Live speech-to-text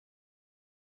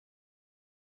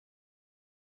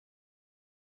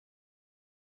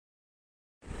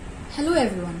Hello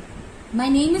everyone, my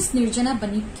name is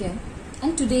NIRZANA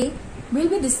and today we'll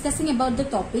be discussing about the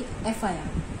topic FIR.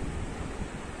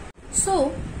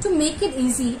 So to make it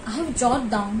easy, I have jotted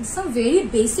down some very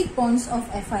basic points of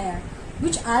FIR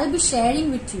which I'll be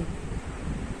sharing with you.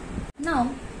 Now,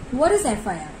 what is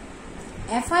FIR?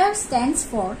 FIR stands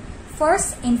for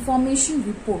First Information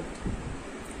Report.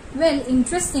 Well,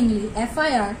 interestingly,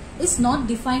 FIR is not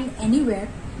defined anywhere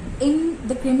in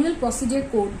the Criminal Procedure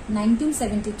Code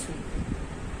 1973.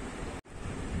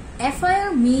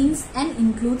 FIR means and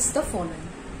includes the following.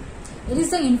 It is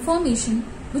the information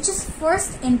which is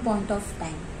first in point of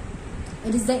time.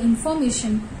 It is the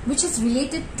information which is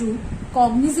related to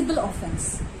cognizable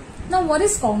offence. Now, what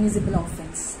is cognizable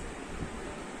offence?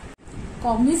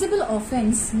 Cognizable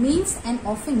offence means an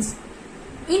offence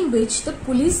in which the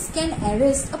police can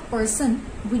arrest a person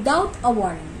without a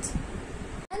warrant.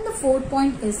 And the fourth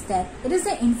point is that it is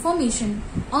the information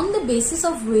on the basis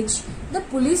of which the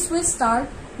police will start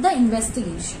the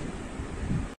investigation.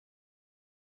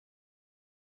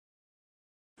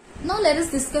 Now let us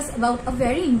discuss about a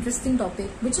very interesting topic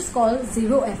which is called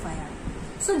zero FIR.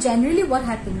 So generally what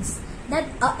happens that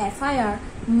a FIR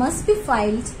must be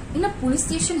filed in a police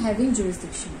station having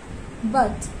jurisdiction.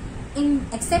 But in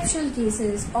exceptional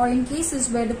cases or in cases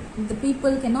where the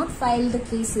people cannot file the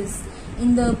cases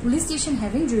in the police station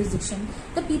having jurisdiction,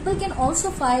 the people can also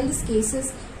file these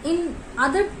cases in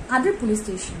other police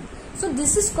station. So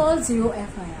this is called zero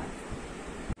FIR.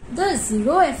 The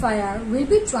zero FIR will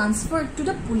be transferred to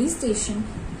the police station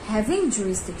having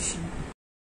jurisdiction.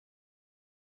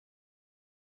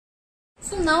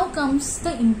 So now comes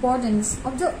the importance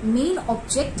of the main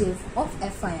objective of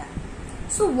FIR.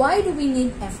 So why do we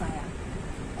need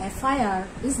FIR? FIR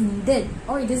is needed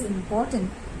or it is important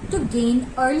to gain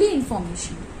early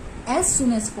information as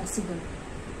soon as possible.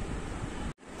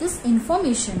 This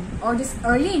information or this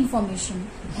early information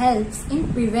helps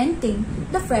in preventing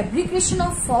the fabrication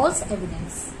of false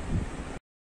evidence.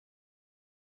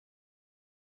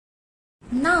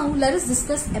 Now let us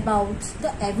discuss about the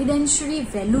evidentiary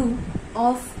value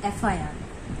of FIR.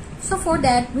 So for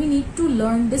that we need to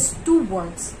learn these two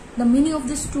words, the meaning of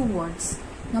these two words.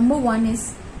 Number one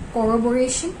is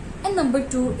corroboration and number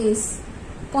two is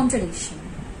contradiction.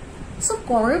 So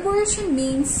corroboration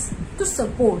means to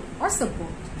support or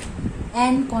support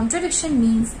and contradiction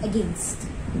means against.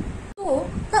 So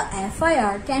the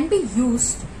FIR can be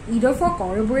used either for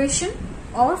corroboration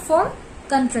or for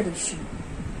contradiction.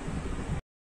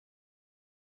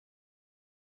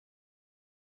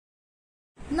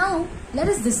 Now let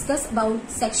us discuss about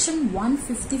section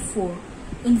 154,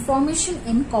 information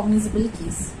in cognizable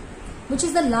case, which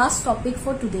is the last topic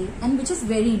for today and which is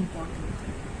very important.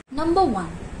 Number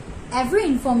one, every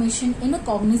information in a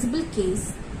cognizable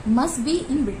case must be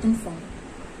in written form.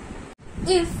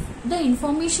 If the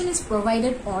information is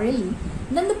provided orally,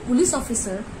 then the police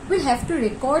officer will have to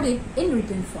record it in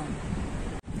written form.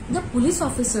 The police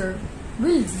officer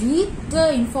will read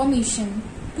the information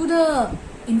to the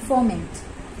informant,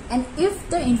 and if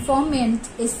the informant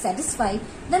is satisfied,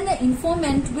 then the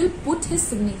informant will put his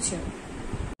signature.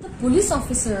 The police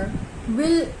officer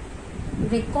will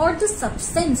record the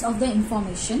substance of the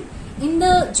information in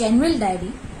the general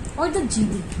diary or the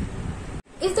GD.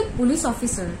 If the police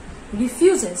officer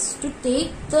refuses to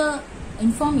take the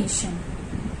information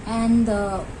and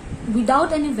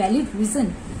without any valid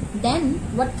reason, then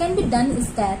what can be done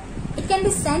is that it can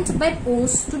be sent by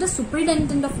post to the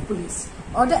superintendent of police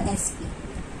or the SP.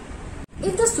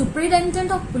 If the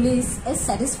superintendent of police is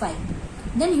satisfied,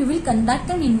 then he will conduct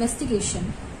an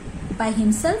investigation by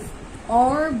himself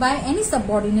or by any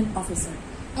subordinate officer,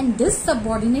 and this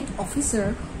subordinate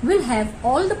officer will have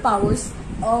all the powers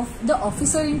of the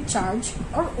officer in charge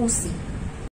or OC.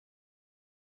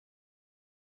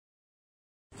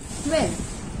 Well,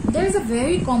 there is a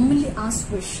very commonly asked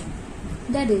question,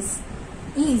 that is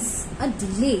a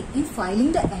delay in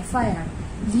filing the FIR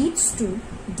leads to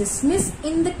dismiss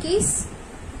in the case?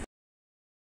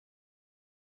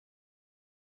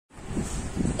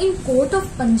 In Court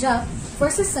of Punjab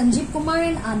versus Sanjeev Kumar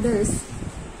and others,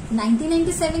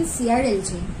 1997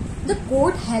 CRLJ, the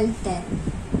court held that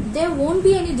there won't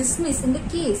be any dismiss in the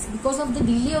case because of the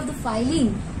delay of the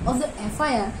filing of the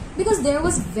FIR, because there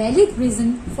was valid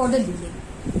reason for the delay.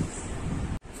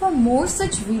 For more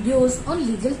such videos on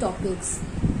legal topics,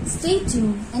 stay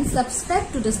tuned and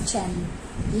subscribe to this channel,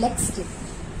 LEXCLIQ.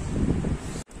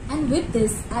 And with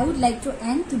this, I would like to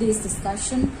end today's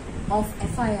discussion of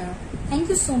FIR. Thank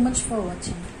you so much for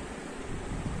watching.